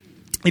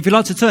if you'd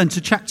like to turn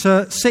to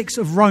chapter 6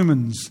 of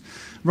Romans.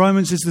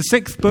 Romans is the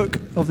 6th book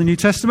of the New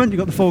Testament. You've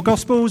got the 4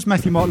 Gospels,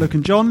 Matthew, Mark, Luke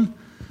and John.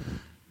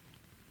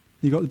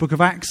 You've got the book of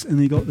Acts, and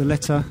you've got the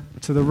letter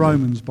to the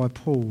Romans by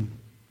Paul.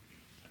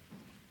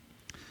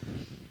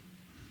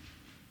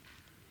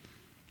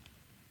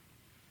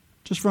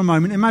 Just for a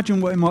moment,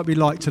 imagine what it might be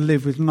like to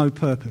live with no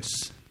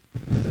purpose.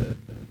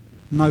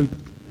 No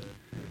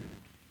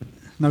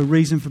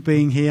reason for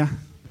being here.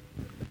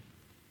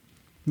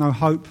 No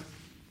hope.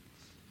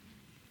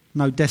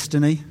 No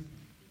destiny.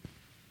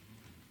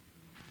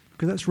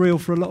 Because that's real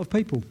for a lot of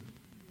people.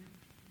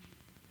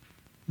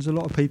 There's a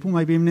lot of people,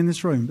 maybe even in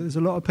this room, but there's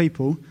a lot of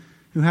people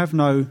who have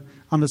no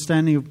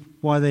understanding of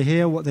why they're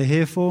here, what they're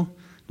here for,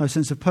 no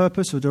sense of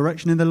purpose or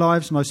direction in their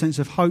lives, no sense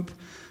of hope,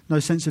 no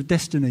sense of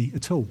destiny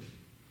at all.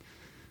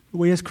 But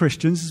we as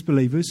Christians, as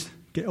believers,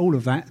 get all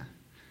of that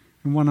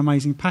in one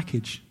amazing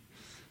package.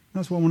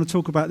 That's what I want to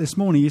talk about this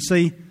morning. You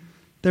see,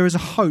 there is a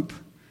hope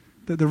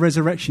that the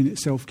resurrection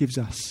itself gives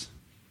us.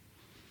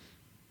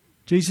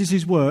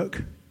 Jesus'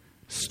 work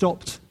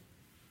stopped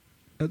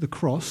at the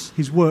cross.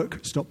 His work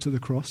stopped at the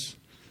cross,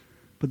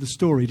 but the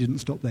story didn't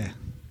stop there.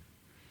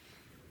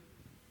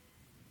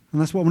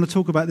 And that's what I want to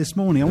talk about this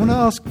morning. I want to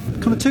ask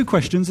kind of 2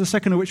 questions, the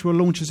second of which will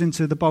launch us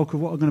into the bulk of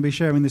what I'm going to be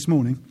sharing this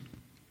morning.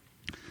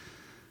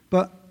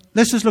 But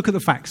let's just look at the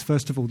facts,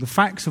 first of all. The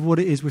facts of what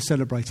it is we're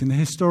celebrating, the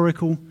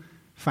historical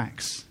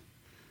facts.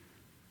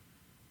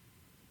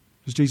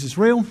 Was Jesus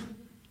real?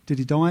 Did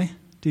he die?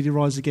 Did he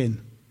rise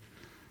again?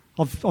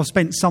 I've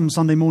spent some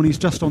Sunday mornings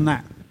just on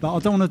that, but I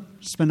don't want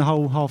to spend a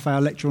whole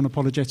half-hour lecture on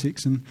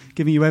apologetics and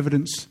giving you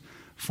evidence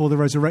for the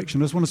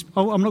resurrection.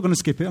 I'm not going to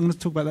skip it. I'm going to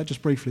talk about that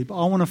just briefly,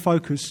 but I want to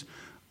focus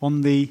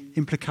on the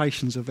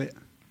implications of it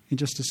in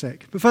just a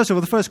sec. But first of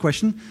all, the first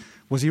question,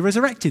 was he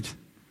resurrected?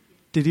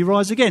 Did he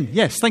rise again?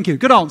 Yes, thank you.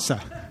 Good answer.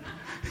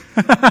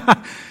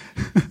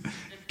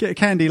 Get a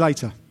candy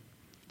later.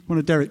 One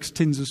of Derek's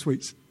tins of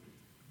sweets.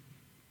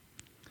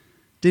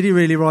 Did he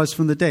really rise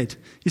from the dead?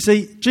 You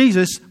see,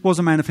 Jesus was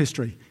a man of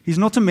history. He's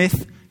not a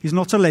myth. He's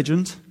not a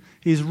legend.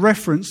 He's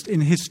referenced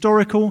in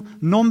historical,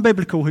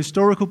 non-biblical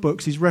historical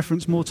books. He's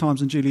referenced more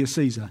times than Julius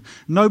Caesar.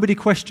 Nobody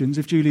questions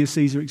if Julius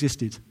Caesar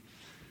existed.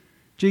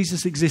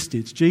 Jesus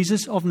existed.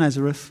 Jesus of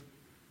Nazareth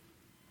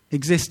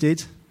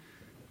existed,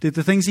 did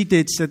the things he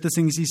did, said the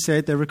things he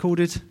said. They're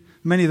recorded,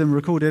 many of them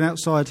recorded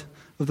outside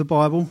of the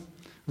Bible,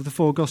 of the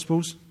 4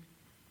 Gospels.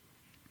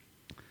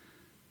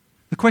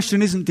 The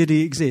question isn't, did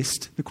he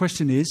exist? The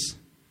question is,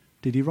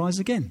 did he rise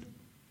again?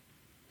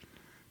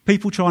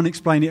 People try and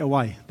explain it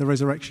away, the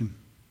resurrection.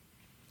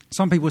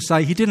 Some people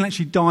say he didn't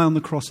actually die on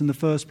the cross in the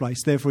first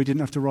place, therefore he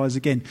didn't have to rise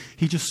again.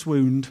 He just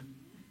swooned.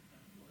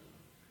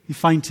 He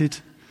fainted.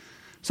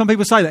 Some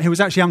people say that he was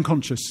actually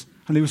unconscious,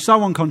 and he was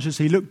so unconscious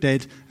he looked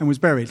dead and was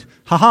buried.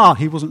 Ha-ha,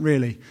 he wasn't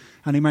really.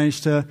 And he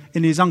managed to,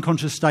 in his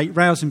unconscious state,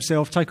 rouse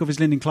himself, take off his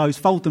linen clothes,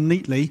 fold them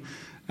neatly,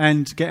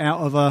 and get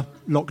out of a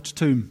locked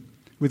tomb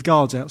with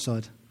guards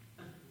outside.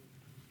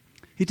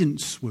 He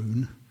didn't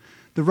swoon.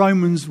 The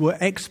Romans were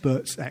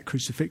experts at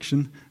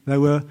crucifixion. It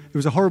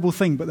was a horrible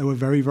thing, but they were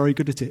very, very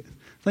good at it.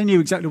 They knew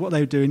exactly what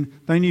they were doing.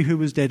 They knew who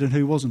was dead and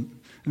who wasn't.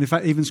 And in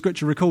fact, even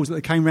Scripture recalls that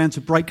they came around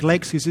to break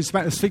legs, because it's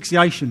about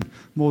asphyxiation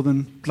more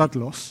than blood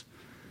loss.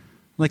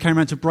 And they came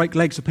around to break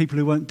legs of people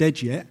who weren't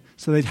dead yet,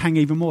 so they'd hang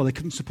even more. They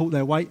couldn't support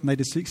their weight, and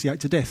they'd asphyxiate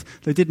to death.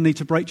 They didn't need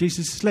to break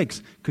Jesus'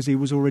 legs, because he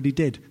was already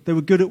dead. They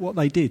were good at what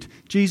they did.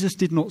 Jesus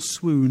did not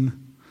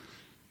swoon.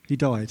 He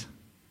died.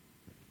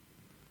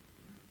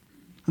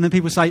 And then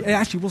people say, it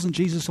actually wasn't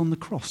Jesus on the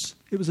cross.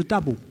 It was a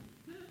double.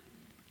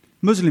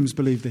 Muslims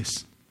believe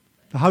this.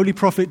 The holy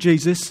prophet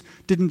Jesus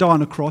didn't die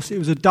on a cross. It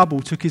was a double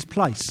took his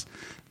place.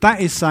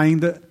 That is saying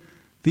that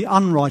an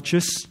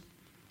unrighteous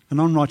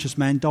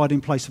man died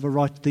in place of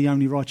the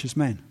only righteous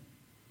man.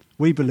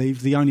 We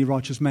believe the only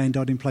righteous man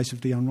died in place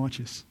of the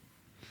unrighteous.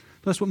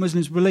 That's what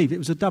Muslims believe. It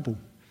was a double.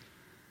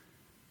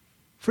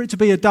 For it to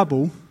be a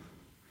double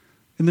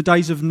in the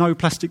days of no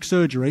plastic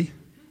surgery,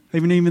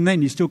 even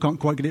then, you still can't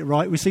quite get it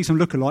right. We see some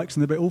lookalikes,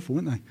 and they're a bit awful,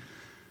 aren't they?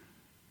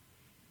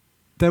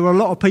 There were a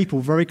lot of people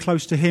very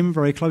close to him,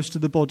 very close to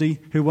the body,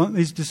 who weren't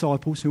his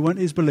disciples, who weren't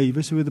his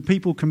believers, who were the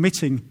people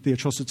committing the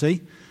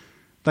atrocity.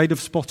 They'd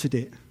have spotted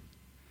it.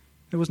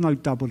 There was no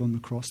double on the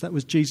cross. That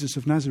was Jesus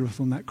of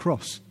Nazareth on that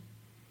cross.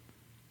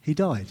 He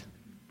died.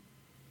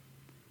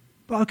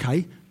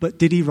 But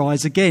did he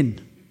rise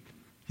again?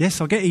 Yes,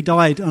 I get he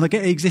died, and I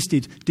get he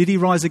existed. Did he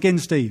rise again,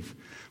 Steve?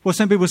 Well,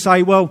 some people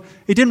say, well,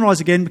 he didn't rise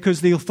again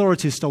because the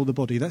authorities stole the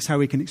body. That's how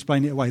we can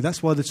explain it away.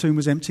 That's why the tomb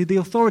was empty. The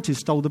authorities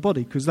stole the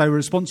body because they were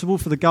responsible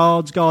for the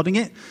guards guarding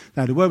it.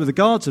 They had to work with the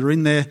guards that are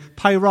in their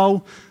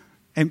payroll,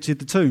 emptied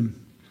the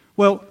tomb.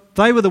 Well,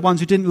 they were the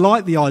ones who didn't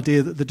like the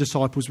idea that the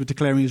disciples were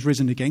declaring he was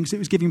risen again, because it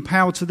was giving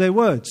power to their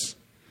words.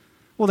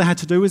 All they had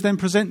to do was then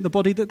present the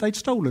body that they'd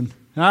stolen.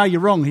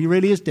 You're wrong. He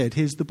really is dead.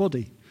 Here's the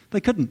body. They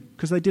couldn't,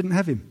 because they didn't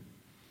have him.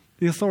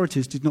 The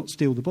authorities did not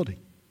steal the body.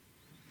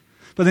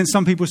 But then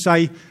some people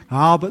say,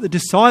 but the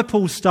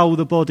disciples stole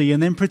the body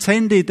and then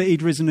pretended that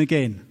he'd risen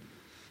again.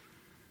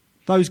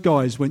 Those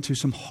guys went to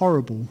some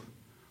horrible,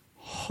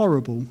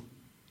 horrible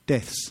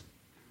deaths.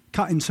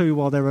 Cut in two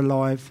while they're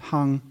alive,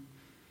 hung.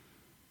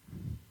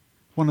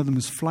 One of them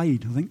was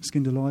flayed, I think,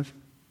 skinned alive.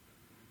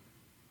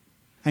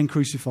 And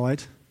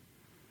crucified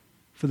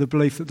for the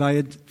belief that they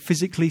had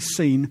physically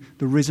seen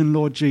the risen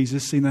Lord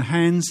Jesus, seen the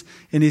holes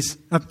in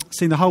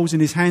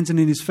his hands and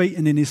in his feet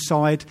and in his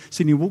side,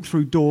 seen him walk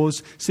through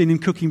doors, seen him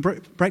cooking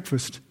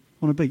breakfast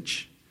on a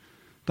beach.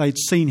 They had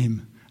seen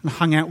him and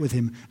hung out with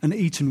him and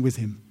eaten with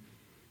him,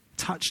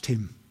 touched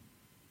him.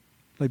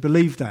 They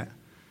believed that.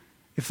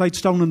 If they'd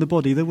stolen the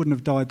body, they wouldn't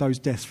have died those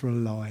deaths for a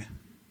lie.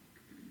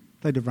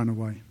 They'd have run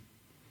away.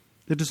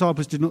 The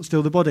disciples did not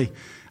steal the body.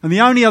 And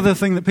the only other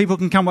thing that people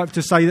can come up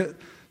to say that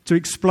to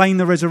explain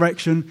the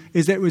resurrection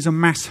is that it was a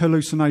mass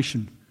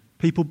hallucination.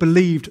 People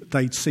believed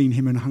they'd seen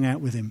him and hung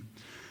out with him.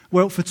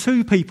 Well, for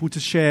two people to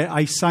share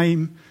a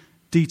same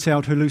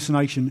detailed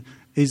hallucination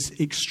is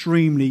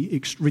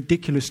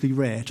ridiculously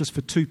rare, just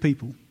for two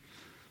people.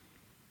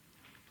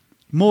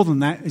 More than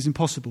that is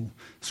impossible.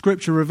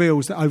 Scripture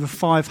reveals that over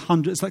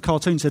 500, as that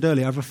cartoon said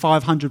earlier, over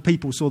 500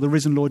 people saw the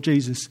risen Lord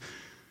Jesus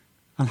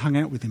and hung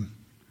out with him.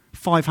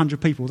 500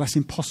 people, that's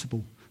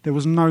impossible. There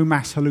was no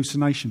mass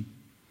hallucination.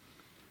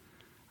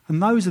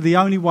 And those are the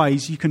only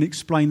ways you can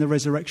explain the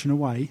resurrection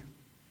away,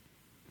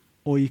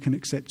 or you can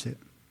accept it.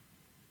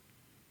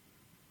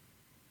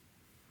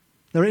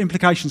 There are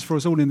implications for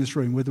us all in this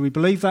room. Whether we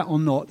believe that or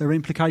not, there are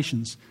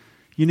implications.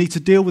 You need to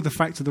deal with the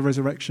fact of the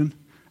resurrection,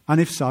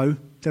 and if so,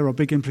 there are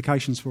big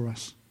implications for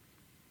us.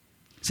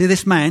 See,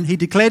 this man, he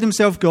declared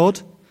himself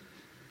God.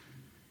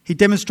 He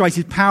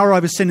demonstrated power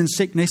over sin and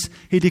sickness.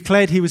 He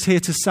declared he was here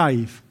to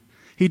save.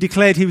 He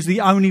declared he was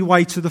the only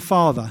way to the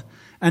Father,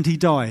 and he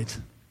died.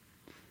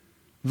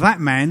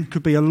 That man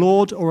could be a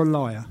Lord or a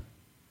liar.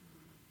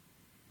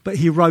 But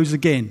he rose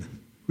again,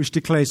 which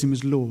declares him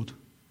as Lord.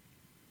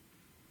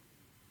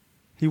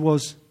 He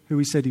was who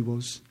he said he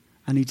was,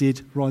 and he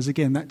did rise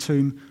again. That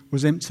tomb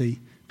was empty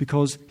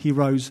because he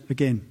rose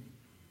again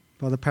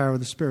by the power of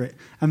the Spirit.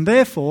 And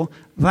therefore,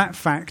 that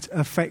fact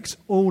affects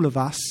all of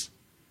us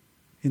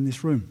in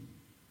this room.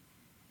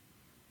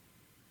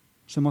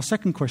 So my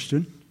second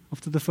question,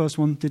 after the first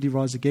one, did he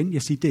rise again?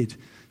 Yes, he did.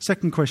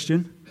 Second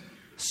question,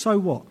 so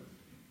what?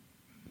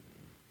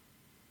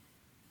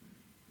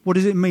 What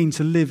does it mean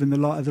to live in the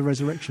light of the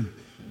resurrection?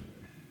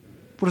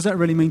 What does that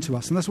really mean to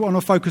us? And that's what I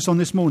want to focus on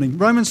this morning.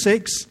 Romans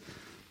 6.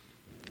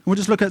 And we'll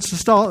just look at, to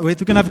start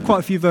with, we're going to have quite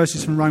a few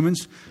verses from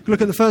Romans. We'll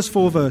look at the first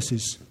 4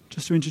 verses,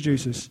 just to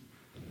introduce us.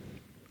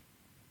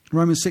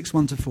 Romans 6,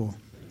 1-4.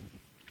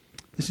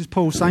 This is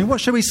Paul saying,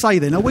 what shall we say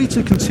then? Are we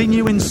to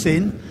continue in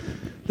sin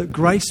that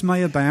grace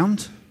may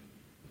abound?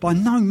 By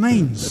no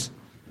means.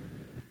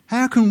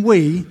 How can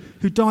we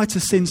who died to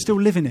sin still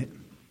live in it?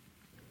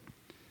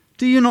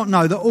 Do you not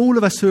know that all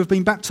of us who have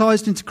been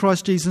baptized into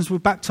Christ Jesus were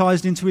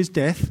baptized into his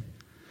death?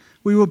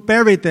 We were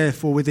buried,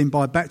 therefore, with him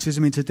by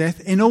baptism into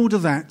death, in order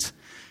that,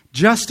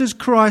 just as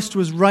Christ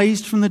was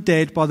raised from the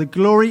dead by the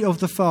glory of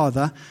the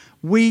Father,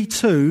 we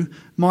too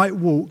might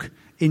walk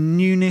in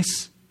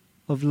newness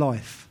of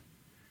life.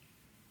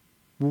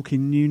 Walk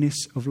in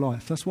newness of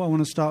life. That's what I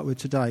want to start with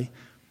today.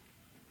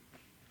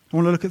 I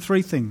want to look at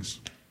 3 things,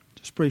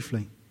 just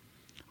briefly.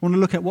 I want to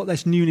look at what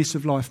this newness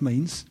of life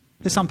means.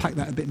 Let's unpack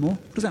that a bit more.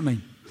 What does that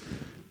mean?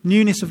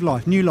 Newness of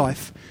life, new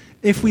life.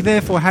 If we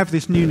therefore have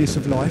this newness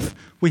of life,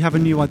 we have a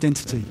new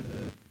identity.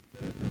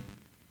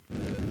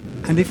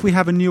 And if we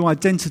have a new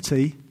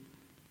identity,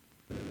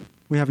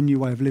 we have a new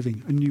way of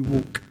living, a new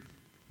walk.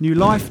 New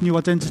life, new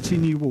identity,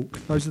 new walk.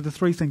 Those are the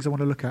 3 things I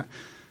want to look at.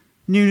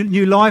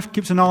 New life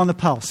keeps an eye on the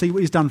past, see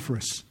what he's done for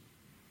us.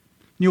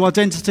 New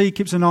identity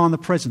keeps an eye on the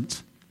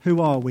present. Who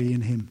are we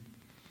in him?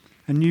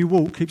 And new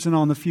walk keeps an eye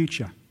on the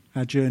future,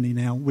 our journey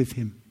now with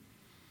him.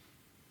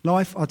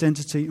 Life,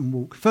 identity and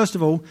walk. First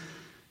of all,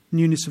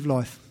 newness of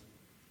life.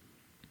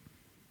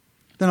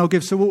 Then I'll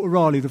give Sir Walter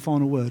Riley the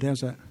final word. How's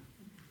that?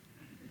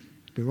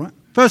 Do right.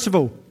 First of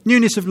all,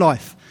 newness of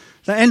life.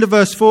 The end of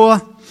verse 4.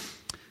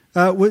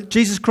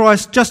 Jesus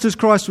Christ, just as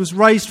Christ was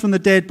raised from the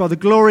dead by the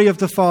glory of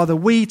the Father,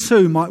 we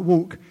too might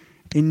walk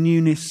in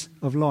newness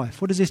of life.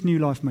 What does this new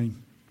life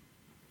mean?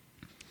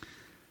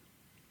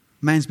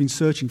 Man's been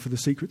searching for the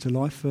secret to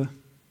life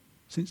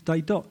since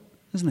day dot,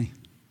 hasn't he?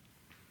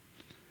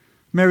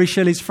 Mary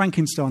Shelley's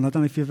Frankenstein, I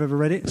don't know if you've ever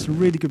read it. It's a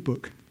really good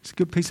book. It's a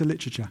good piece of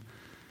literature.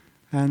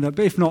 And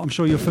but if not, I'm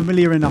sure you're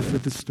familiar enough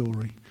with the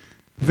story.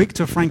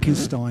 Victor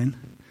Frankenstein,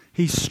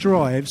 he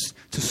strives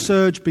to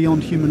surge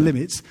beyond human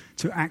limits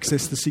to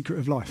access the secret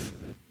of life.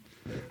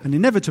 And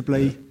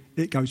inevitably,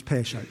 it goes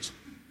pear-shaped.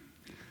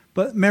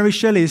 But Mary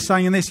Shelley is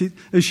saying in this,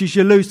 she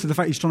alludes to the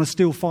fact he's trying to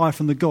steal fire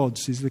from the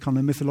gods, is the kind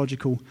of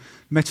mythological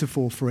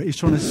metaphor for it. He's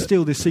trying to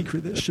steal this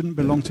secret that shouldn't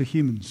belong to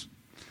humans.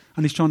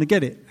 And he's trying to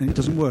get it, and it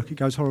doesn't work. It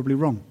goes horribly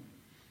wrong.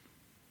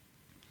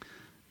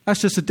 That's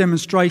just a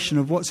demonstration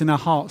of what's in our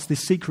hearts,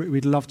 this secret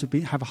we'd love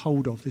to have a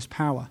hold of, this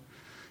power.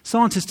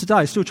 Scientists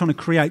today are still trying to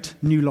create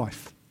new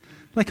life.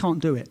 They can't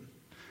do it.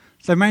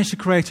 They've managed to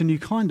create a new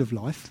kind of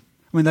life.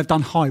 I mean, they've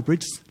done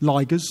hybrids,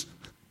 ligers.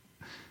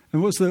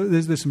 And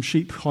there's some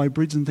sheep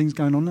hybrids and things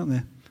going on, aren't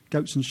there?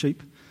 Goats and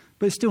sheep.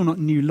 But it's still not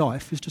new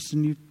life. It's just a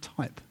new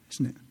type,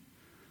 isn't it?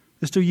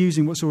 They're still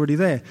using what's already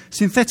there.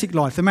 Synthetic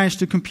life, they managed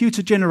to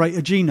computer generate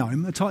a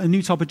genome, a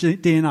new type of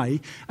DNA,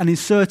 and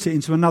insert it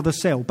into another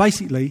cell.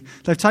 Basically,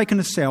 they've taken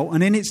a cell,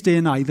 and in its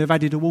DNA, they've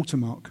added a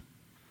watermark.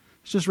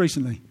 It's just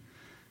recently.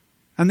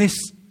 And this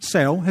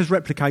cell has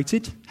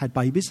replicated, had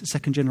babies, a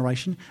second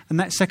generation, and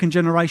that second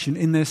generation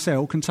in their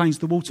cell contains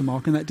the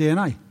watermark in that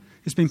DNA.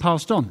 It's been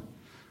passed on.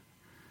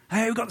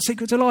 Hey, we've got the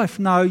secret to life.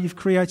 No,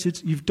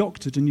 you've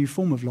doctored a new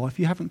form of life.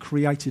 You haven't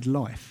created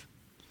life.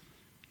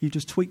 You've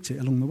just tweaked it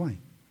along the way.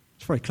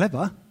 It's very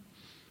clever,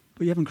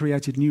 but you haven't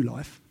created new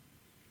life.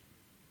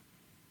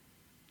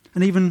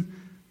 And even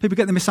people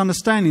get the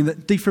misunderstanding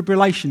that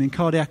defibrillation in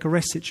cardiac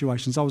arrest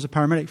situations, I was a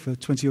paramedic for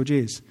 20 odd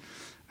years,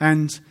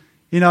 and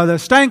they're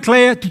stand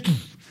clear,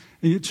 and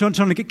you're trying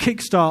to get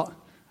kickstart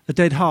a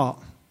dead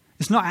heart.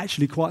 It's not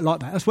actually quite like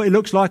that. That's what it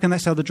looks like, and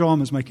that's how the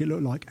dramas make it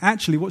look like.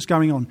 Actually, what's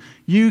going on?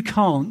 You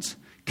can't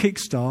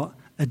kickstart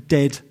a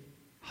dead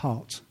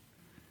heart.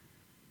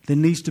 There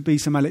needs to be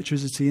some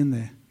electricity in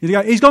there. You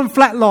go, he's gone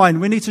flat line,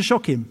 we need to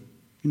shock him.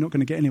 You're not going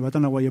to get anywhere. I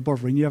don't know why you're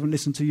bothering. You haven't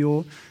listened to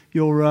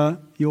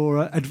your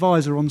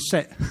advisor on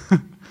set. It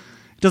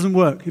doesn't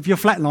work. If you're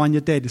flat line,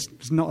 you're dead.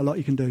 There's not a lot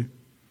you can do.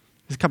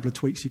 There's a couple of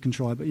tweaks you can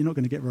try, but you're not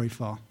going to get very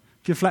far.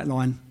 If you're flat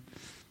line,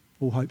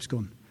 all hope's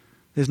gone.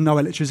 There's no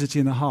electricity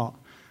in the heart.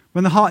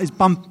 When the heart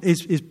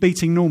is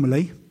beating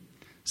normally,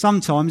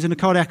 sometimes in a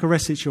cardiac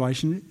arrest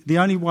situation, the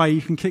only way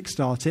you can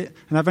kickstart it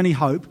and have any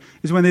hope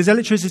is when there's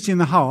electricity in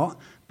the heart,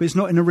 but it's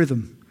not in a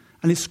rhythm.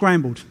 And it's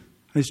scrambled.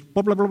 And it's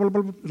blah, blah, blah, blah,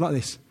 blah, like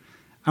this.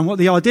 And what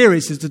the idea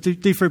is to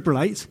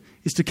defibrillate,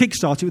 is to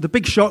kickstart it with a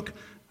big shock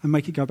and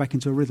make it go back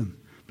into a rhythm.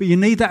 But you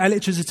need that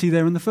electricity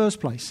there in the first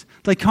place.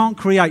 They can't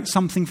create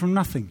something from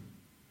nothing.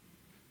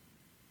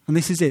 And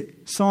this is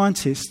it.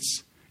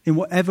 Scientists in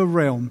whatever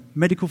realm,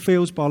 medical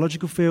fields,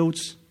 biological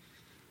fields,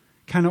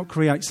 cannot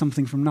create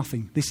something from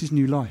nothing. This is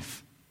new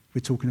life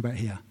we're talking about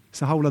here.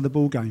 It's a whole other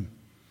ball game.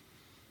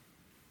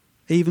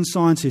 Even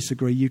scientists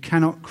agree you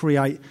cannot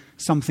create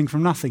something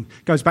from nothing.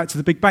 Goes back to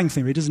the Big Bang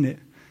Theory, doesn't it?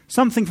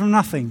 Something from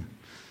nothing.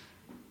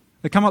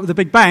 They come up with the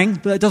Big Bang,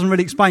 but it doesn't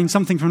really explain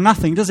something from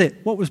nothing, does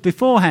it? What was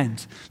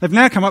beforehand? They've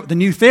now come up with a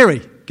new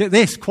theory. Get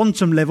this,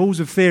 quantum levels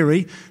of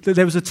theory, that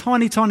there was a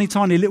tiny, tiny,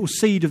 tiny little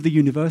seed of the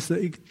universe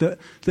that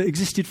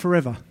existed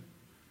forever.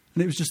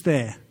 And it was just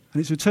there. And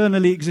it's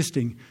eternally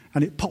existing.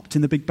 And it popped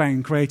in the Big Bang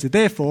and created.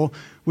 Therefore,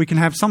 we can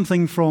have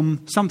something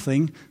from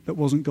something that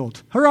wasn't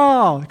God.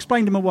 Hurrah!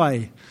 Explained him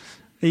away.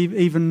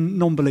 Even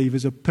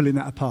non-believers are pulling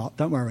that apart.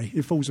 Don't worry,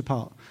 it falls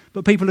apart.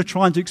 But people are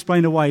trying to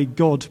explain away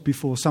God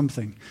before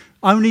something.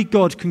 Only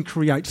God can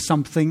create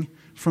something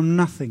from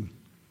nothing.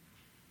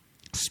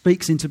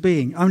 Speaks into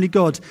being. Only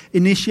God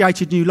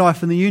initiated new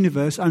life in the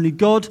universe. Only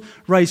God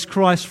raised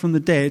Christ from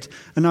the dead.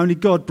 And only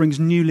God brings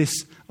newness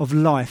of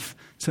life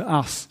to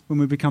us when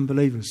we become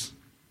believers.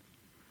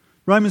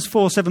 Romans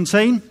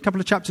 4:17, a couple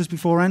of chapters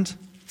beforehand.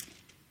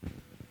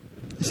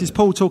 This is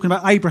Paul talking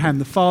about Abraham,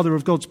 the father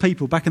of God's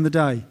people back in the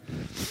day.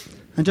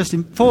 And just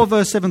in 4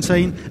 verse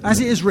 17, as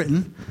it is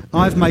written,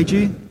 I have made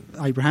you,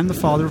 Abraham, the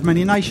father of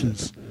many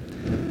nations,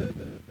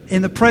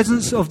 in the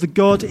presence of the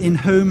God in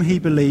whom he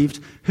believed,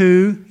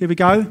 who, here we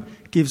go,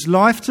 gives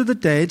life to the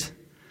dead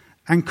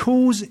and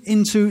calls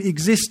into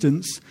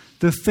existence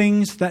the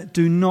things that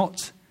do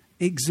not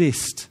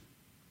exist.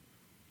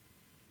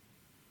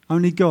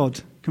 Only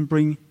God can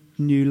bring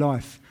new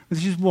life.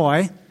 This is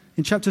why,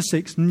 in chapter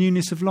 6,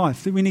 newness of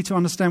life, that we need to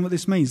understand what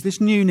this means. This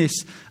newness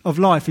of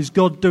life is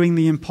God doing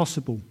the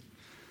impossible.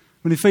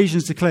 When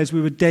Ephesians declares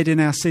we were dead in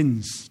our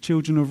sins,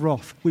 children of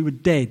wrath, we were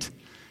dead.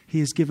 He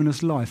has given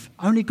us life.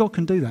 Only God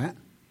can do that.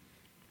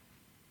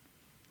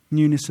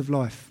 Newness of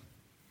life.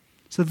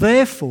 So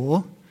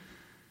therefore,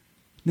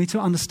 we need to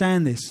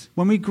understand this.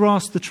 When we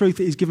grasp the truth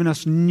that He's given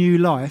us new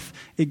life,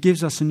 it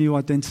gives us a new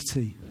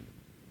identity.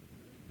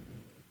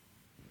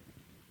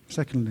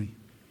 Secondly,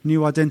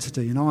 new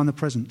identity, an eye on the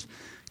present.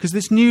 Because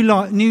this new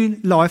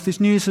life, this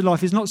newness of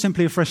life is not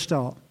simply a fresh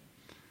start.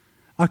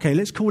 Okay,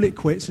 let's call it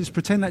quits. Let's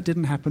pretend that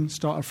didn't happen.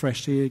 Start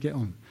afresh, see how you get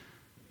on.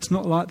 It's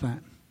not like that.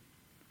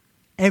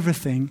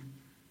 Everything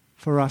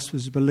for us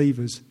as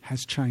believers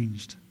has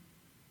changed.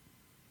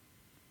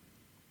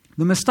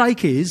 The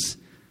mistake is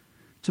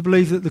to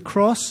believe that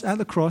at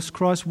the cross,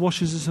 Christ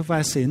washes us of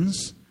our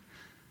sins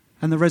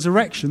and the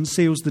resurrection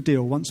seals the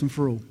deal once and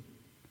for all.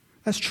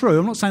 That's true.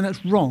 I'm not saying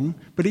that's wrong,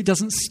 but it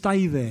doesn't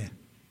stay there.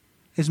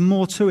 There's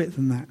more to it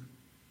than that.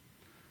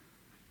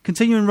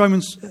 Continue in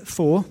Romans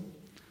 4,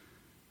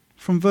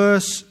 from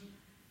verse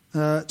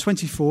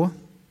 24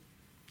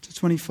 to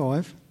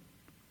 25.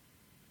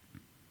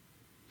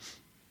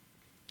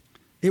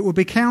 It will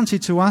be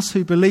counted to us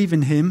who believe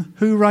in Him,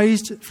 who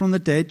raised from the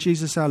dead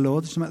Jesus our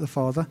Lord, this is about the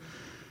Father,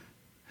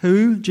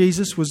 who,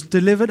 Jesus, was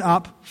delivered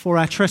up for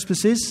our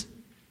trespasses,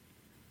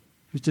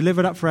 was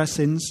delivered up for our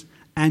sins,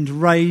 and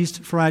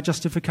raised for our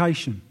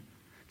justification.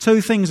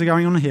 Two things are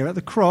going on here. At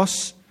the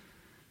cross,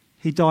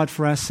 He died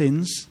for our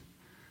sins.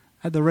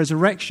 At the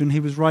resurrection, He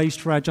was raised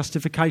for our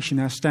justification,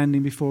 our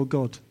standing before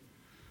God.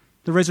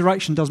 The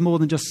resurrection does more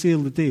than just seal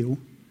the deal.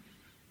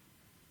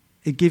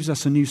 It gives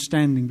us a new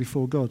standing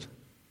before God. It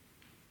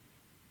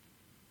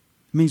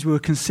means we were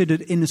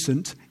considered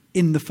innocent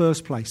in the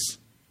first place.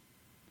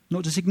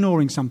 Not just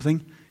ignoring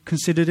something,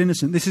 considered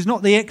innocent. This is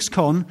not the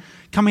ex-con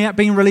coming out,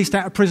 being released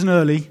out of prison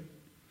early,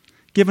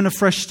 given a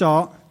fresh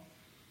start,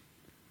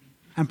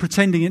 and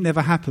pretending it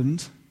never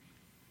happened.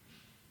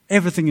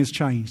 Everything has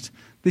changed.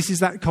 This is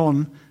that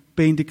con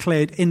being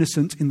declared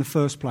innocent in the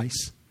first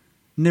place.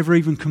 Never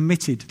even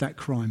committed that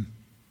crime.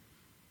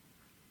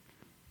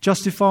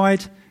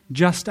 Justified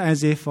just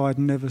as if I'd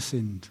never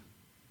sinned.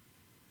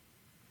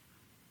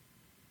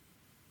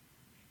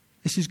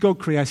 This is God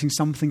creating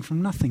something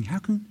from nothing.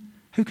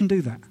 Who can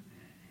do that?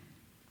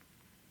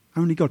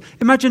 Only God.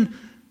 Imagine,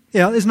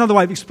 there's another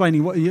way of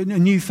explaining a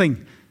new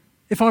thing.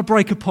 If I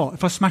break a pot,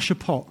 if I smash a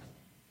pot,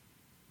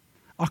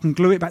 I can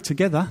glue it back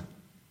together,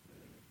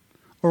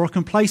 or I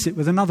can place it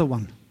with another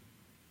one.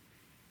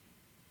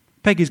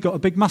 Peggy's got a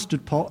big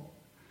mustard pot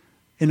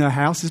in her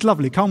house. It's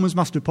lovely. Coleman's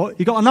mustard pot.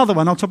 You've got another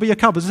one on top of your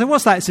cupboard. I said,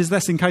 what's that? It says,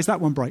 that's in case that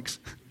one breaks.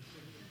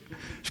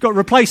 She's got a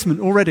replacement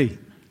already,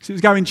 because it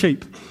was going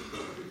cheap.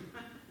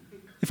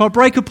 If I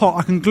break a pot,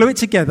 I can glue it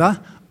together,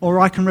 or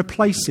I can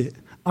replace it.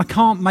 I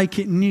can't make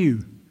it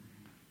new.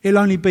 It'll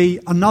only be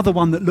another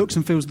one that looks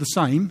and feels the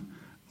same,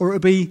 or it'll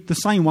be the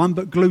same one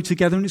but glued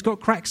together and it's got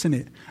cracks in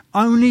it.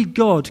 Only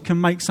God can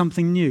make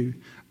something new.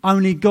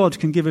 Only God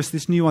can give us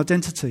this new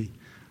identity.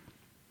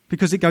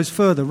 Because it goes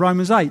further.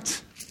 Romans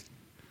 8.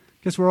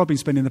 Guess where I've been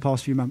spending the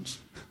past few months?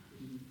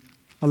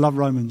 I love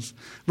Romans.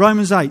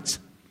 Romans 8,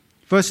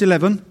 verse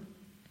 11.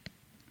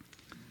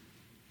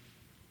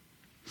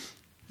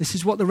 This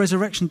is what the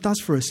resurrection does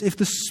for us. If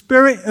the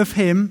Spirit of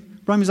Him,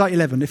 Romans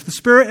 8:11, if the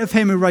Spirit of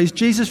Him who raised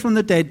Jesus from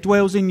the dead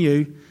dwells in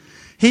you,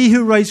 He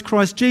who raised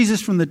Christ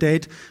Jesus from the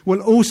dead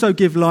will also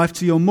give life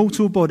to your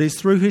mortal bodies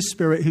through His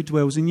Spirit who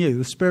dwells in you.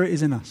 The Spirit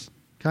is in us.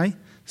 Okay?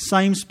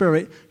 Same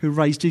Spirit who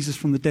raised Jesus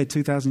from the dead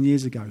 2,000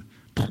 years ago.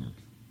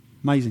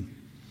 Amazing.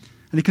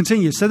 And he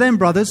continues, so then,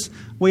 brothers,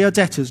 we are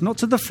debtors, not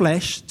to the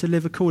flesh, to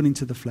live according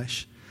to the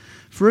flesh.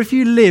 For if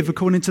you live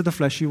according to the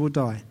flesh, you will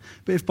die.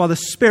 But if by the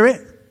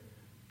Spirit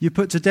you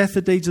put to death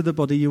the deeds of the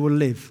body, you will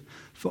live.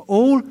 For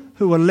all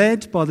who are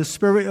led by the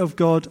Spirit of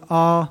God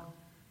are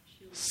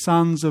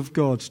sons of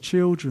God,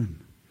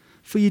 children.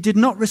 For you did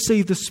not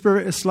receive the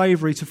spirit of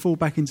slavery to fall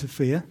back into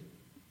fear,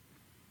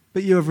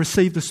 but you have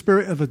received the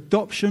spirit of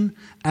adoption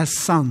as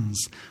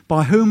sons,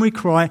 by whom we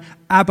cry,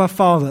 Abba,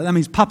 Father. That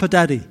means Papa,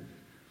 Daddy.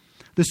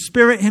 The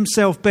Spirit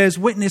Himself bears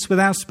witness with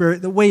our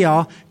spirit that we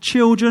are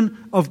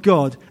children of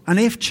God, and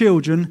if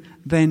children,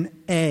 then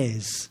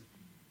heirs.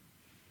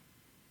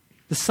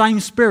 The same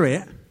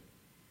Spirit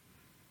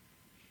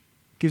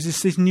gives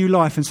us this new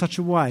life in such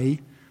a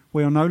way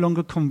we are no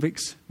longer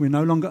convicts, we're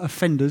no longer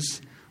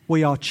offenders,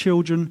 we are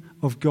children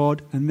of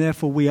God, and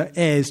therefore we are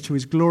heirs to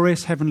His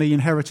glorious heavenly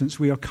inheritance.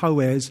 We are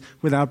co-heirs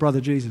with our brother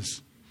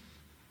Jesus.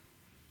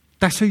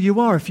 That's who you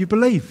are if you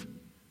believe.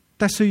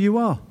 That's who you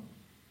are.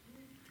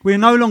 We are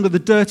no longer the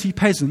dirty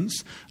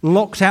peasants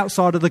locked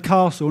outside of the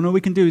castle, and all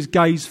we can do is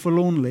gaze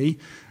forlornly,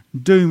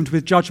 doomed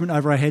with judgment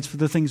over our heads for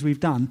the things we've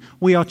done.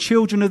 We are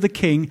children of the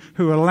King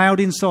who are allowed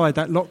inside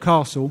that locked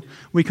castle.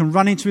 We can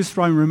run into His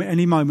throne room at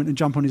any moment and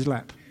jump on His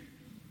lap.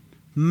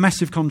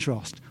 Massive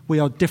contrast. We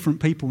are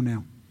different people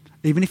now.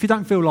 Even if you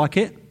don't feel like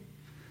it,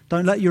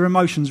 don't let your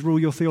emotions rule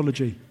your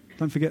theology.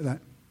 Don't forget that.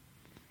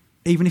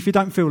 Even if you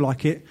don't feel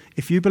like it,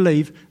 if you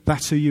believe,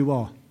 that's who you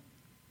are.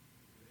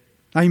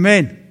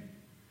 Amen.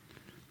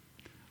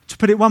 To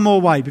put it one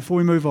more way before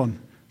we move on,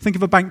 think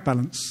of a bank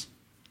balance.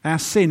 Our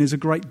sin is a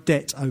great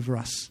debt over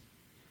us.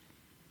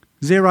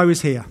 0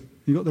 is here.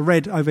 You've got the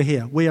red over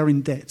here. We are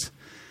in debt.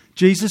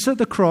 Jesus at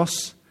the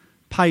cross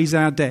pays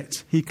our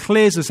debt. He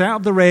clears us out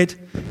of the red,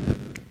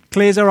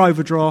 clears our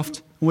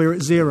overdraft, and we're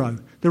at 0.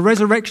 The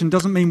resurrection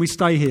doesn't mean we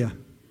stay here.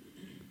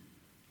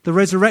 The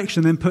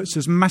resurrection then puts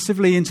us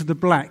massively into the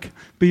black,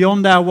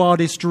 beyond our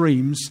wildest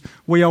dreams.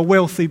 We are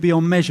wealthy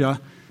beyond measure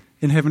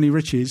in heavenly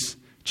riches,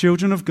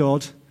 children of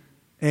God,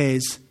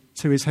 heirs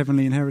to His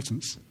heavenly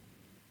inheritance.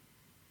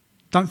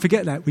 Don't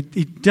forget that.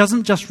 It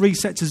doesn't just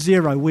reset to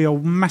 0. We are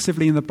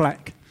massively in the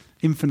black,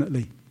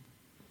 infinitely.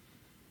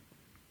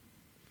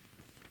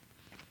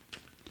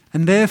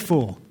 And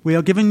therefore, we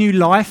are given new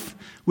life.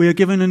 We are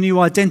given a new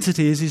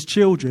identity as His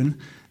children.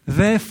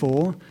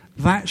 Therefore,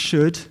 that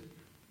should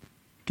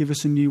give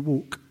us a new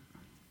walk.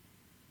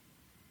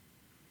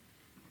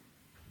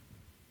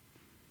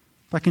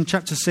 Back in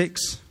chapter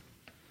 6,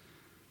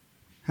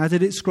 how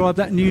did it describe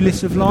that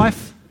newness of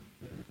life?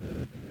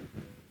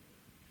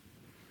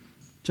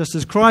 Just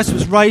as Christ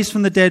was raised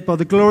from the dead by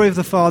the glory of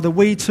the Father,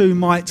 we too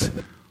might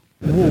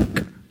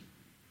walk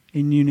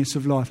in newness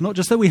of life. Not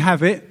just that we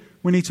have it,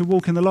 we need to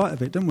walk in the light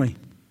of it, don't we?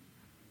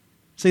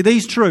 See,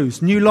 these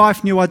truths, new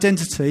life, new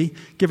identity,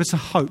 give us a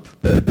hope.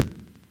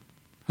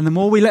 And the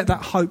more we let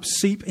that hope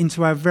seep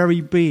into our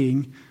very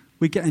being,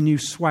 we get a new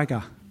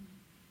swagger.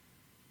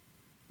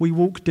 We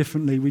walk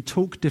differently, we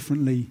talk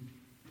differently.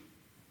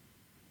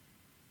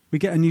 We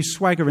get a new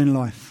swagger in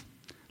life.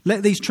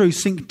 Let these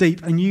truths sink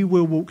deep and you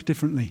will walk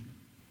differently.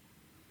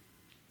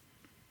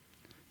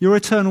 Your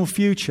eternal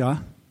future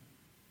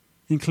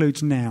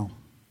includes now.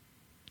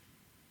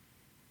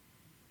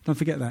 Don't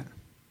forget that.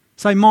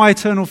 Say, my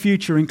eternal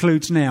future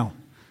includes now.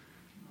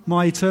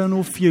 My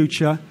eternal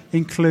future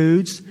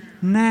includes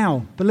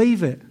now.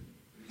 Believe it.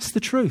 It's the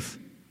truth.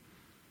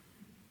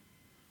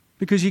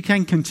 Because you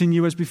can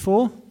continue as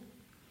before.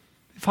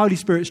 If Holy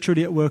Spirit's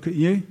truly at work at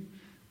you,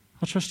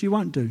 I trust you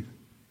won't do.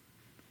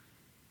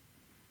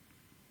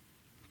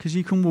 Because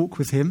you can walk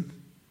with him,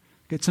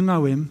 get to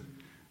know him,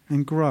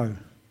 and grow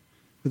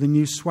with a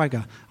new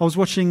swagger. I was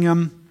watching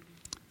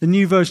the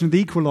new version of The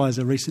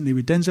Equalizer recently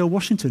with Denzel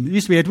Washington. It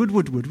used to be Edward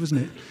Woodward,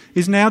 wasn't it?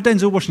 It's now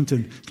Denzel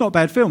Washington. It's not a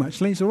bad film,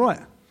 actually. It's all right.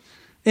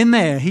 In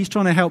there, he's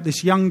trying to help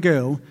this young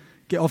girl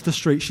get off the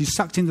street. She's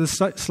sucked into the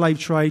slave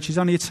trade. She's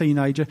only a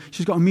teenager.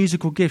 She's got a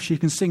musical gift. She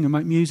can sing and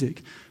make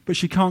music. But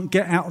she can't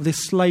get out of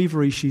this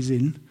slavery she's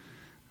in.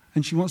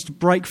 And she wants to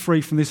break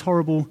free from this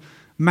horrible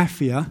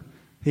mafia.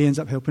 He ends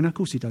up helping her. Of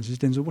course he does. It's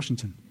Denzel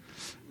Washington.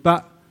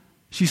 But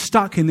she's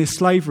stuck in this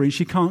slavery.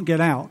 She can't get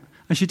out.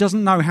 And she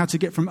doesn't know how to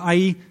get from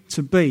A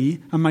to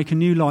B and make a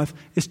new life.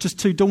 It's just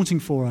too daunting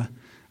for her.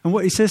 And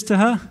what he says to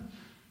her?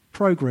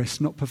 Progress,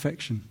 not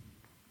perfection.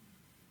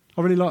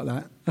 I really like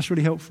that. That's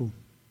really helpful.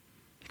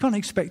 You can't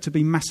expect to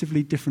be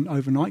massively different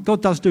overnight.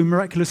 God does do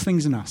miraculous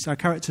things in us. Our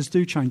characters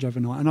do change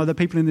overnight. I know there are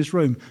people in this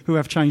room who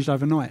have changed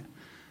overnight.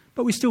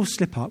 But we still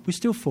slip up, we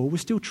still fall, we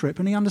still trip,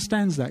 and he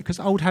understands that because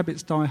old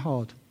habits die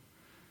hard.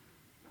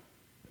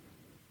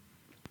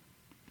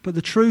 But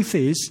the truth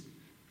is,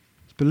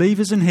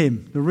 believers in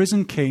him, the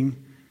risen King,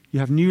 you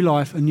have new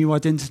life, a new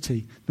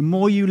identity. The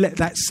more you let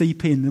that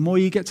seep in, the more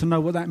you get to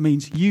know what that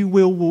means, you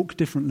will walk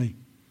differently.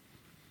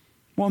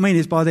 What I mean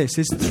is by this,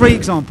 there's 3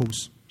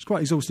 examples. It's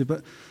quite exhaustive,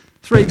 but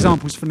 3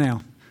 examples for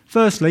now.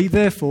 Firstly,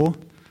 therefore,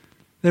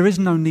 there is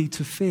no need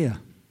to fear.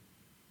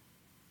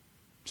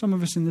 Some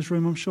of us in this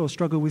room, I'm sure,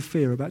 struggle with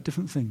fear about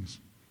different things.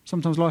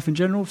 Sometimes life in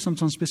general,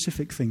 sometimes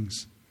specific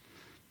things.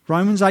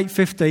 Romans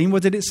 8:15,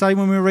 what did it say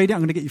when we read it? I'm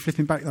going to get you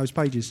flipping back those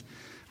pages.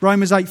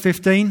 Romans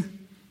 8:15,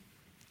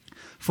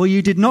 for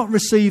you did not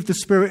receive the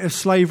spirit of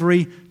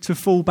slavery to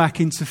fall back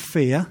into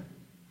fear,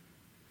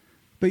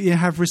 but you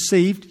have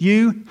received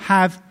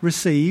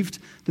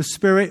the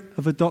spirit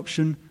of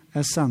adoption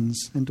as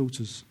sons and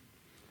daughters.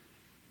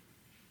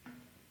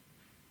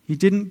 You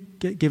didn't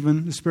get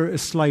given the spirit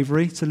of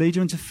slavery to lead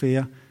you into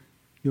fear.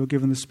 You were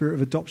given the spirit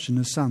of adoption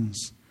as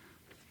sons.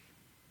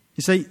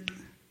 You see,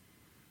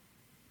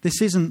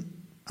 this isn't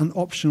an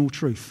optional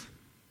truth.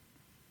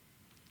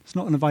 It's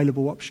not an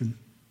available option.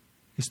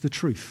 It's the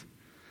truth.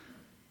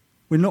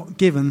 We're not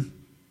given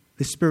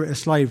the spirit of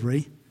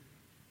slavery.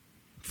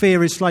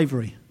 Fear is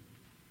slavery.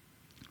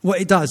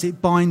 What it does,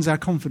 it binds our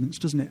confidence,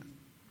 doesn't it?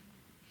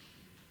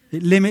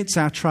 It limits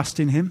our trust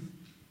in him.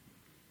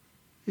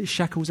 It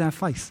shackles our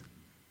faith.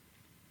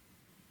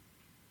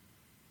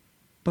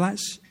 But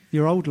that's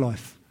your old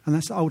life, and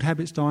that's the old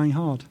habits dying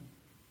hard.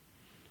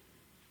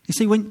 You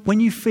see, when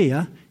you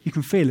fear, you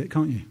can feel it,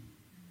 can't you?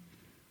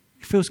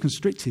 It feels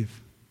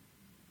constrictive.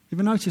 You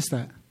ever notice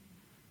that?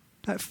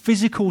 That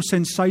physical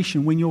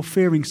sensation when you're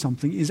fearing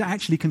something is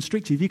actually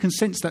constrictive. You can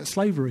sense that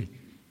slavery,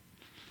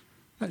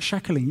 that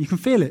shackling. You can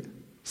feel it.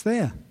 It's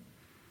there.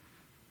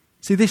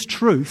 See, this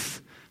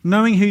truth,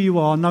 knowing who you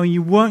are, knowing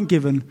you weren't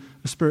given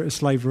a spirit of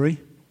slavery,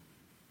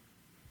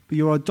 but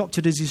you're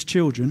adopted as his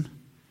children,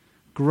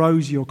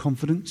 grows your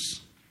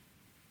confidence,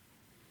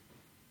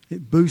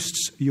 it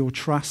boosts your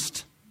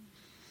trust,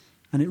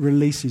 and it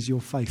releases your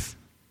faith.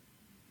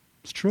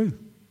 It's true.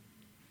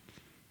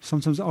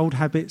 Sometimes old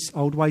habits,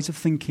 old ways of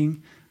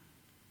thinking,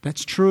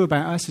 that's true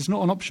about us. It's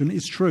not an option,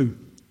 it's true.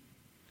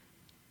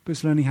 But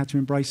it's learning how to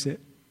embrace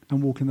it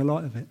and walk in the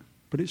light of it.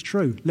 But it's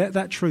true. Let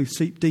that truth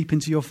seep deep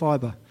into your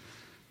fibre.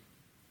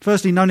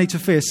 Firstly, no need to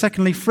fear.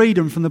 Secondly,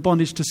 freedom from the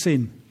bondage to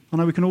sin. I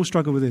know we can all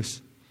struggle with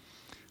this.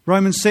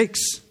 Romans 6,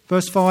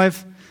 verse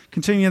 5,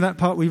 continuing that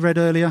part we read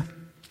earlier.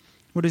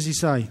 What does he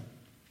say?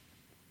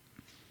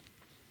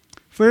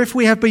 For if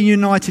we have been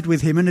united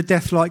with him in a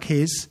death like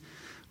his,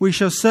 we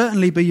shall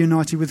certainly be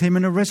united with him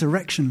in a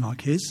resurrection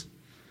like his.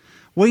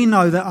 We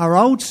know that our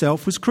old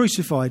self was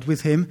crucified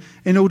with him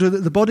in order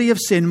that the body of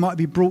sin might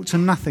be brought to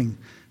nothing,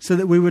 so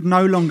that we would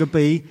no longer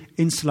be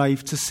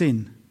enslaved to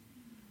sin.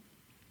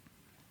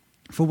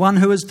 For one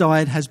who has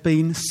died has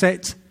been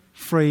set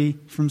free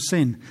from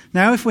sin.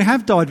 Now, if we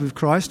have died with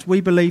Christ,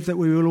 we believe that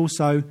we will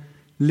also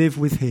live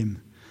with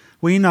him.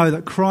 We know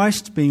that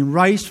Christ, being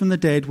raised from the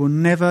dead, will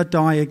never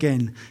die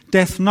again.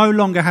 Death no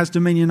longer has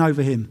dominion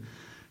over him.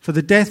 For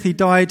the death he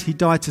died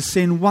to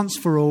sin once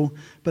for all,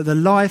 but the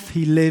life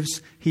he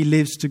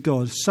lives to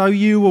God. So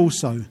you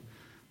also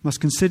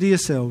must consider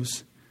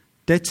yourselves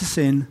dead to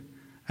sin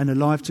and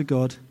alive to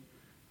God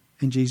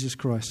in Jesus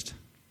Christ.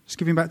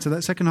 Skipping back to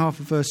that second half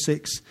of verse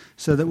 6,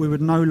 so that we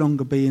would no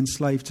longer be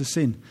enslaved to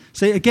sin.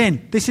 See,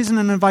 again, this isn't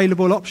an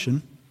available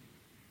option.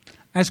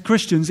 As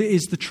Christians, it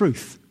is the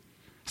truth.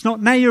 It's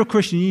not, now you're a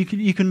Christian, you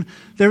can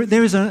there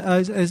is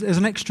as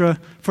an extra,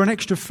 for an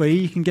extra fee,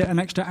 you can get an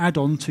extra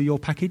add-on to your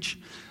package.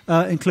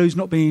 Includes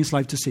not being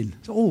enslaved to sin.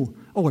 So,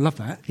 I love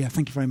that. Yeah,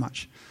 thank you very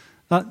much.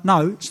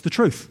 No, it's the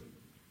truth.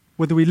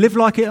 Whether we live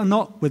like it or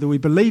not, whether we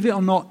believe it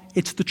or not,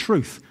 it's the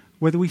truth.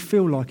 Whether we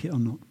feel like it or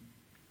not.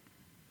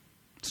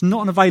 It's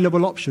not an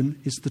available option,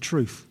 it's the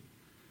truth.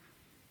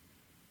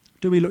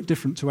 Do we look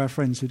different to our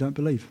friends who don't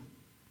believe?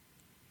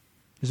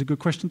 It's a good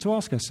question to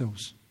ask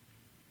ourselves.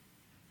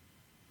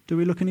 Do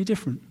we look any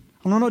different?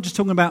 And I'm not just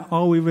talking about,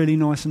 are we really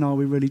nice and are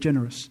we really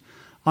generous?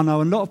 I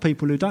know a lot of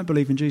people who don't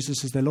believe in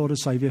Jesus as their Lord and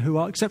Saviour who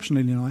are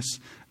exceptionally nice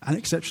and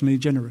exceptionally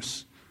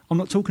generous. I'm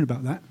not talking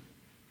about that.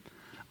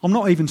 I'm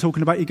not even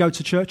talking about you go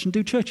to church and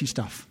do churchy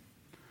stuff.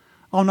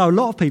 I know a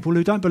lot of people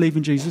who don't believe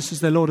in Jesus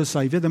as their Lord and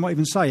Saviour. They might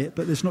even say it,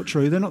 but it's not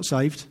true. They're not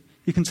saved.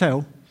 You can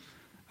tell.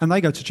 And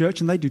they go to church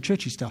and they do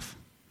churchy stuff.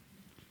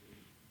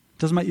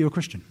 Doesn't make you a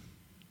Christian.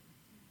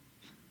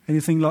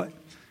 Anything like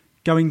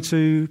going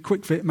to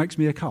Quick Fit makes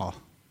me a car.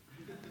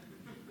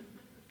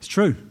 It's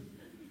true.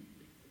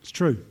 It's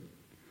true.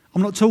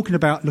 I'm not talking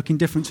about looking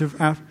different to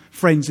our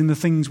friends in the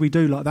things we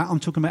do like that. I'm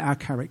talking about our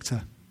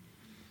character.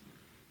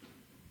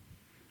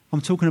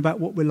 I'm talking about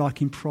what we're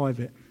like in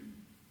private.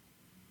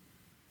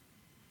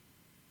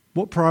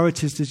 What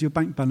priorities does your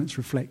bank balance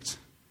reflect?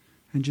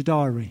 And your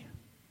diary?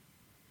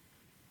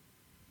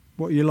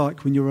 What are you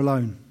like when you're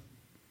alone?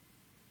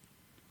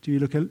 Do you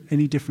look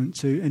any different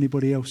to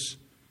anybody else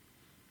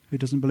who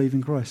doesn't believe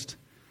in Christ?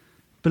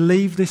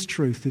 Believe this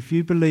truth. If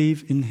you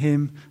believe in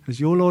him as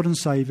your Lord and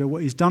Saviour,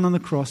 what he's done on the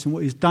cross and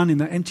what he's done in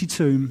that empty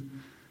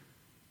tomb,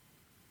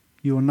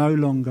 you are no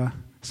longer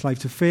a slave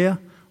to fear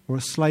or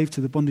a slave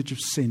to the bondage of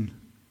sin.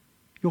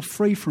 You're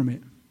free from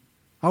it.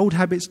 Old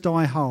habits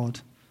die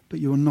hard, but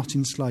you are not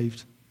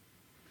enslaved.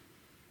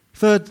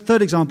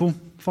 Third example,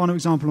 final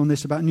example on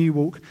this about new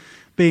walk,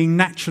 being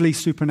naturally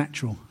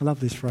supernatural. I love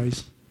this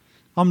phrase.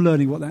 I'm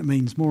learning what that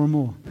means more and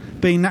more.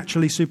 Being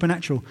naturally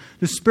supernatural.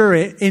 The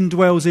Spirit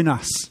indwells in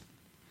us.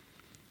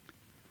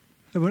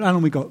 How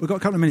long we got? We've got a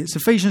couple of minutes.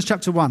 Ephesians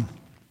chapter 1.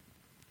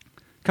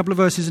 A couple of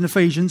verses in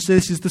Ephesians.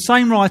 This is the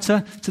same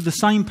writer to the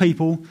same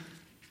people.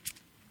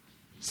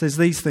 Says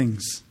these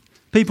things.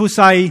 People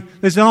say,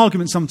 there's an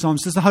argument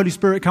sometimes, does the Holy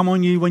Spirit come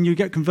on you when you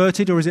get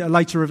converted or is it a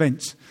later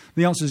event?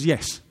 The answer is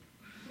yes.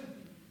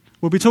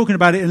 We'll be talking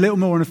about it a little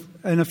more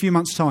in a few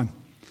months' time.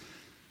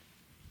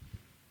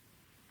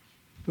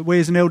 But we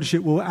as an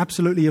eldership will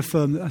absolutely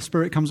affirm that the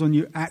Spirit comes on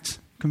you at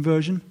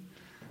conversion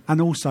and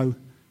also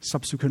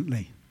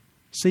subsequently.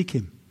 Seek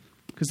him.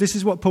 Because this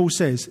is what Paul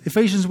says.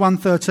 Ephesians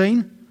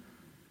 1:13.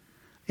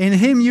 In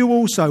him you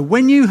also,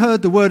 when you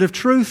heard the word of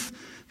truth,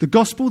 the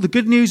gospel, the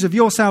good news of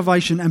your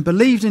salvation, and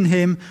believed in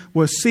him,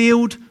 were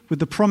sealed with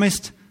the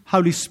promised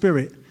Holy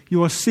Spirit.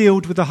 You are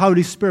sealed with the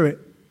Holy Spirit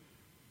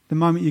the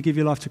moment you give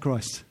your life to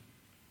Christ.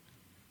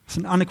 It's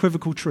an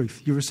unequivocal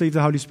truth. You receive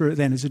the Holy Spirit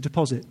then as a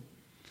deposit.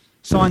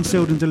 Signed,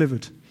 sealed and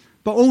delivered.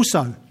 But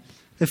also,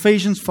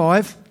 Ephesians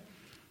 5,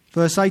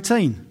 verse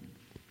 18.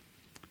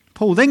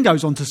 Paul then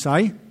goes on to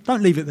say,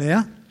 don't leave it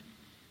there.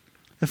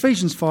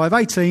 Ephesians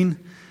 5:18,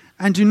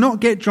 and do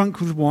not get drunk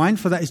with wine,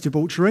 for that is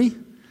debauchery,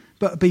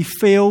 but be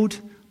filled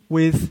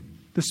with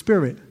the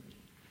Spirit.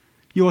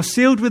 You are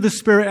sealed with the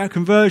Spirit at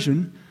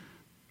conversion,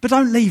 but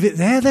don't leave it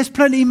there. There's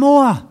plenty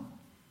more.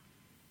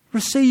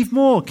 Receive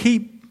more.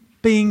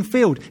 Keep being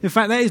filled. In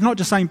fact, that is not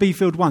just saying be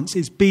filled once.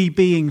 It's be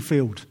being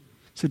filled.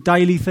 It's a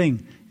daily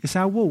thing. It's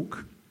our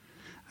walk.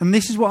 And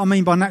this is what I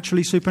mean by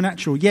naturally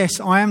supernatural. Yes,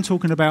 I am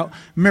talking about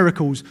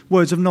miracles,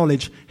 words of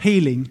knowledge,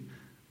 healing,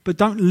 but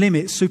don't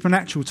limit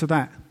supernatural to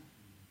that.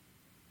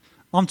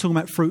 I'm talking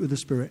about fruit of the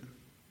Spirit.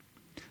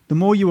 The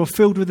more you are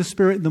filled with the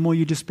Spirit, the more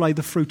you display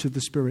the fruit of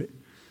the Spirit,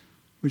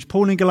 which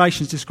Paul in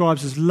Galatians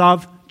describes as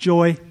love,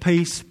 joy,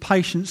 peace,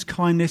 patience,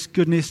 kindness,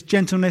 goodness,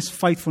 gentleness,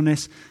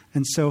 faithfulness,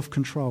 and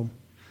self-control.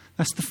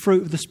 That's the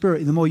fruit of the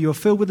Spirit. The more you are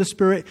filled with the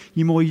Spirit,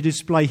 the more you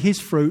display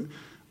his fruit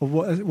of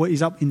what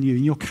is up in you,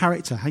 in your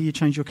character, how you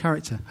change your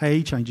character, how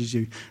he changes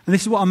you. And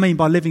this is what I mean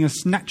by living a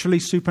naturally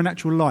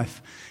supernatural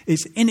life.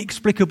 It's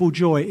inexplicable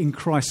joy in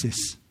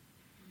crisis.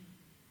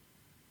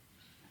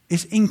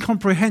 It's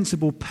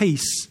incomprehensible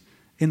peace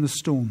in the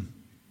storm.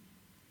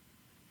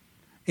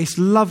 It's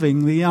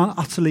loving the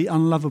utterly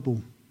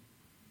unlovable.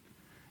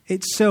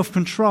 It's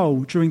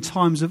self-control during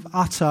times of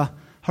utter,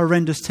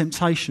 horrendous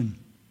temptation.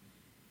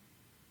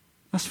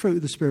 That's fruit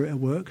of the Spirit at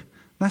work.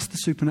 That's the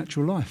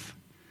supernatural life.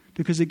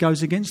 Because it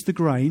goes against the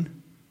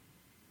grain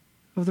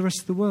of the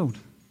rest of the world.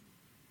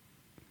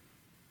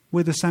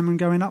 We're the salmon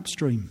going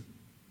upstream.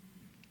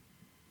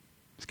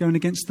 It's going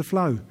against the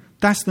flow.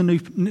 That's the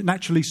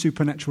naturally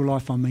supernatural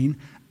life I mean.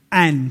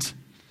 And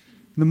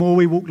the more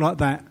we walk like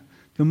that,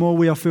 the more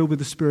we are filled with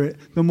the Spirit,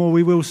 the more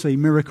we will see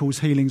miracles,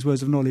 healings,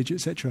 words of knowledge,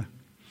 etc.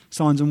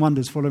 Signs and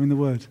wonders following the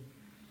word.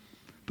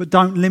 But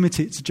don't limit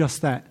it to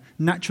just that.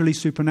 Naturally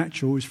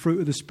supernatural is fruit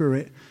of the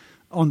Spirit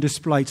on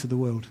display to the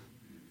world.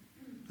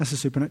 That's a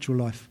supernatural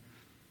life.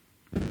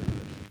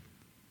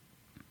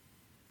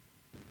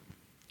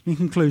 In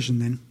conclusion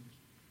then,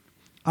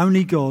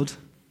 only God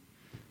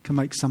can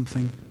make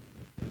something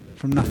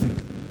from nothing.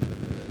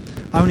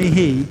 Only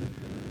he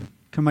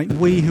can make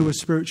we who are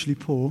spiritually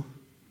poor,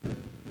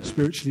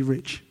 spiritually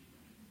rich.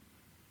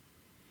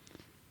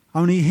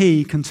 Only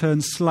he can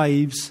turn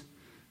slaves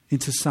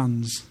into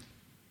sons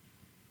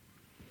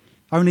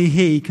Only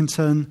He can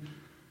turn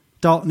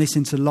darkness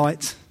into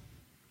light.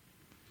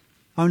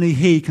 Only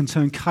He can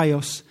turn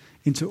chaos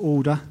into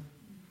order.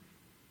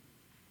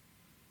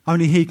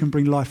 Only He can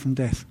bring life from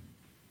death.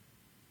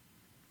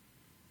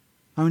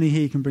 Only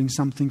He can bring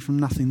something from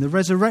nothing. The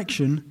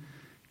resurrection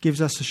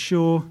gives us a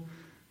sure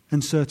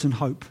and certain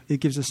hope. It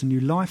gives us a new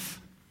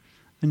life,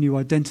 a new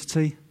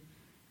identity,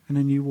 and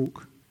a new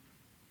walk.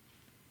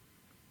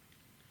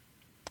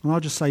 And I'll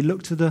just say,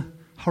 look to the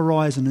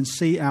horizon and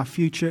see our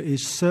future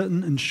is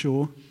certain and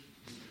sure,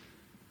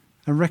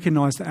 and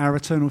recognise that our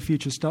eternal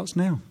future starts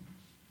now.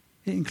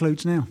 It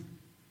includes now.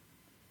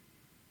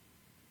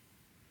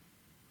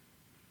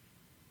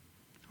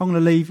 I'm going to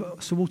leave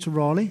Sir Walter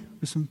Raleigh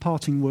with some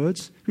parting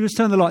words. We'll just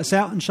turn the lights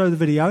out and show the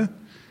video.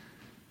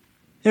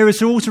 Here is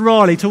Sir Walter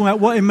Raleigh talking about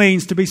what it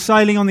means to be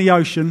sailing on the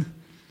ocean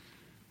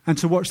and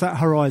to watch that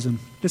horizon.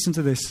 Listen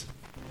to this.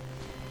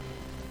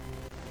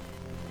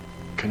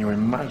 Can you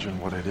imagine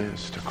what it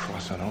is to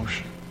cross an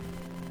ocean?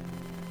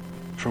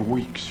 For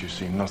weeks you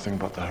see nothing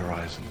but the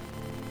horizon.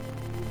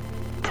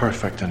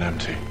 Perfect and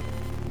empty.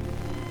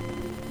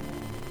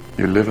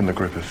 You live in the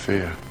grip of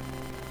fear.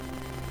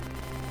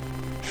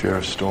 Fear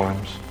of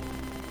storms.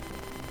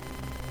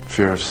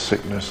 Fear of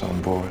sickness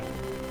on board.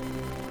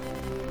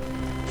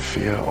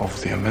 Fear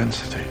of the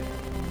immensity.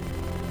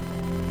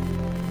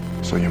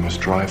 So you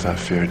must drive that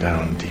fear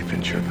down deep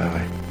into your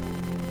belly.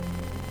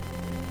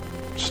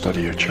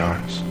 Study your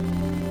charts.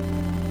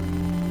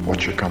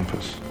 Watch your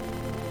compass.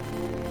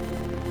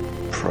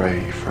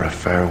 Pray for a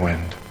fair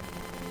wind.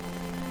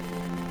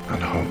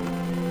 And hope.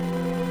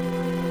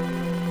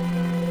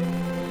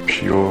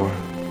 Pure,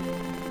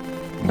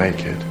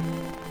 naked,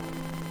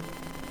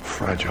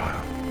 fragile.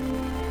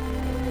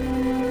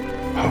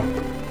 Hope.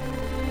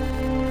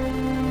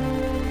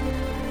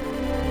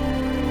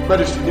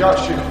 Majesty, the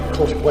Archduke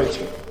calls it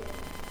waiting.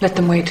 Let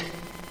them wait.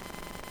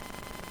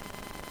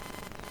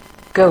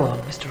 Go on,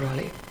 Mr.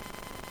 Raleigh.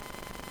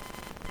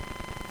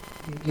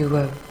 You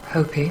were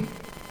hoping?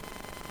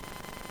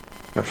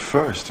 At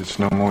first, it's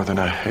no more than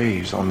a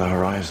haze on the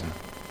horizon.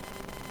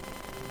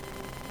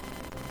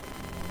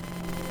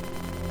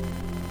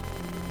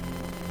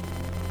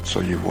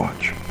 So you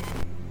watch.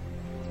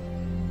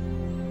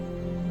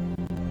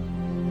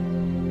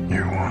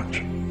 You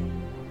watch.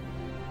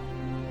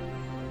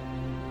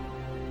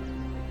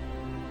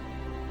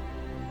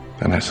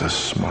 And it's a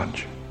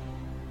smudge.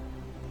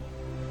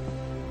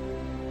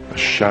 A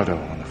shadow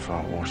on the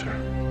far water.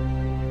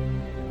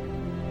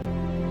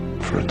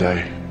 For a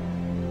day.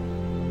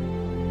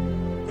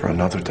 For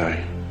another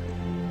day.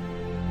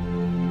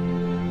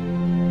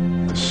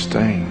 The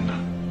stain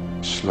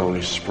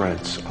slowly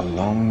spreads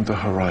along the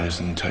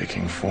horizon,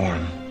 taking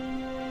form.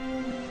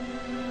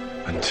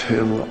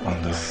 Until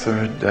on the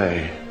third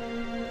day,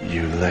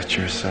 you let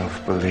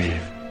yourself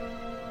believe.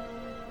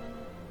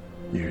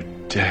 You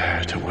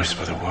dare to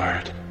whisper the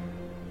word.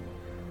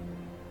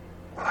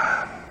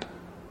 Land.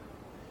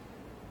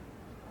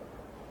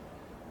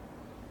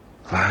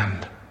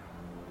 Land.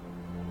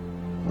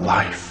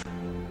 Life.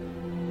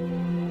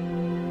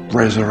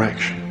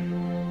 Resurrection.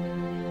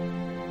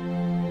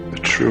 A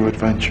true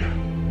adventure.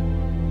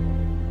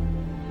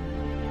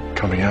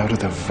 Coming out of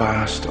the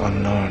vast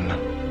unknown,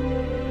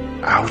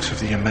 out of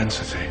the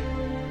immensity,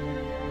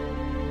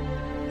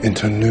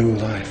 into new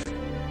life.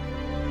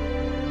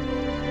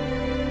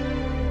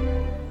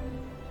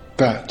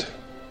 That,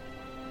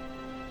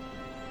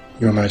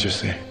 Your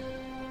Majesty,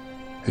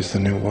 is the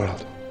new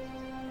world.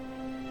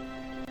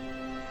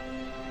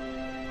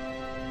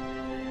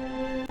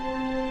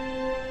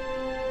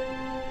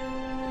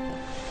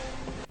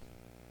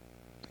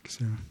 Thanks,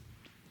 Sarah.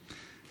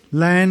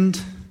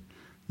 Land,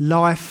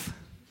 life,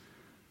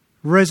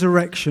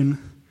 resurrection,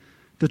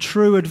 the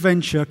true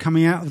adventure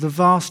coming out of the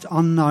vast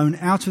unknown,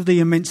 out of the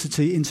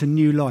immensity into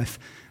new life.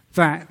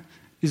 That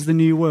is the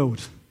new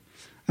world.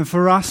 And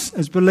for us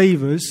as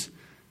believers,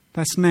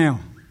 that's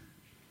now.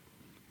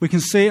 We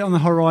can see it on the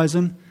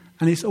horizon,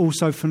 and it's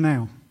also for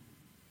now.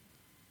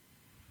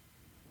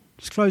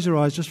 Just close your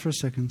eyes just for a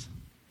second.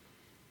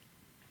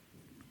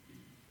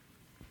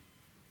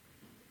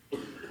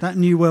 That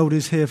new world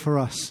is here for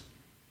us.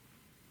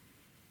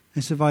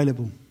 It's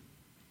available.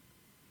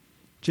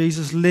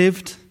 Jesus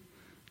lived,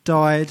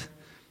 died,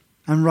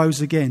 and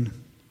rose again.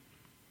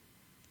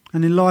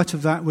 And in light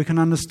of that, we can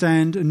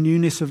understand a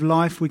newness of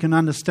life. We can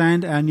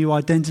understand our new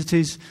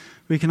identities.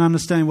 We can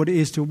understand what it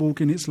is to walk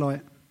in its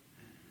light.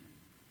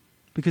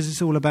 Because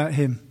it's all about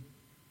Him.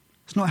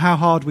 It's not how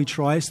hard we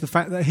try, it's the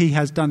fact that He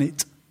has done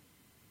it.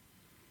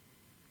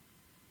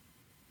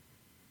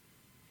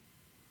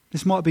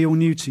 This might be all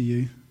new to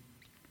you.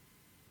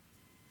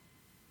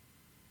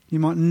 You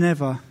might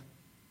never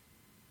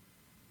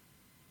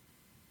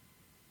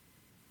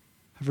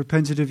have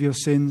repented of your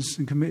sins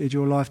and committed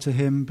your life to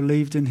Him,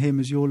 believed in Him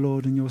as your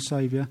Lord and your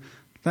Saviour.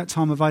 That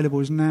time available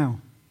is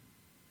now.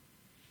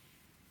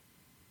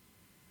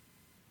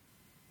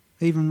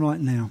 Even right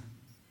now.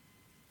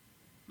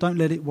 Don't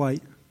let it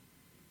wait.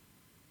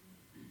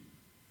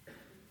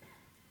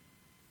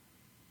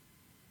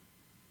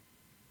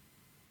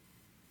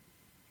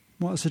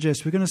 what I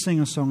suggest, we're going to sing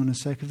a song in a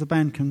sec. If the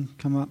band can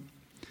come up,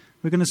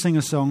 we're going to sing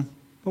a song.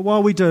 But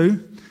while we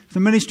do, if the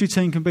ministry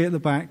team can be at the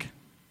back,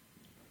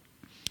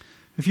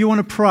 if you want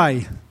to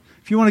pray,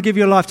 if you want to give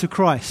your life to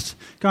Christ,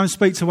 go and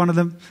speak to one of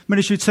the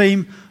ministry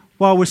team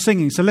while we're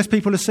singing. So less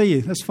people to see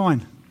you, that's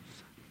fine.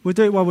 We'll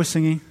do it while we're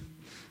singing.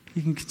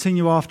 You can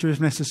continue after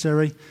if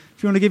necessary.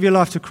 If you want to give your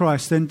life to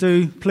Christ, then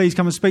please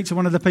come and speak to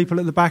one of the people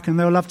at the back, and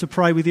they'll love to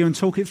pray with you and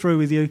talk it through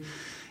with you.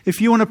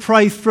 If you want to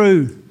pray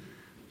through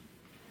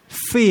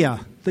fear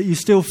that you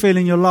still feel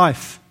in your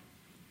life,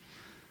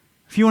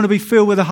 if you want to be filled with the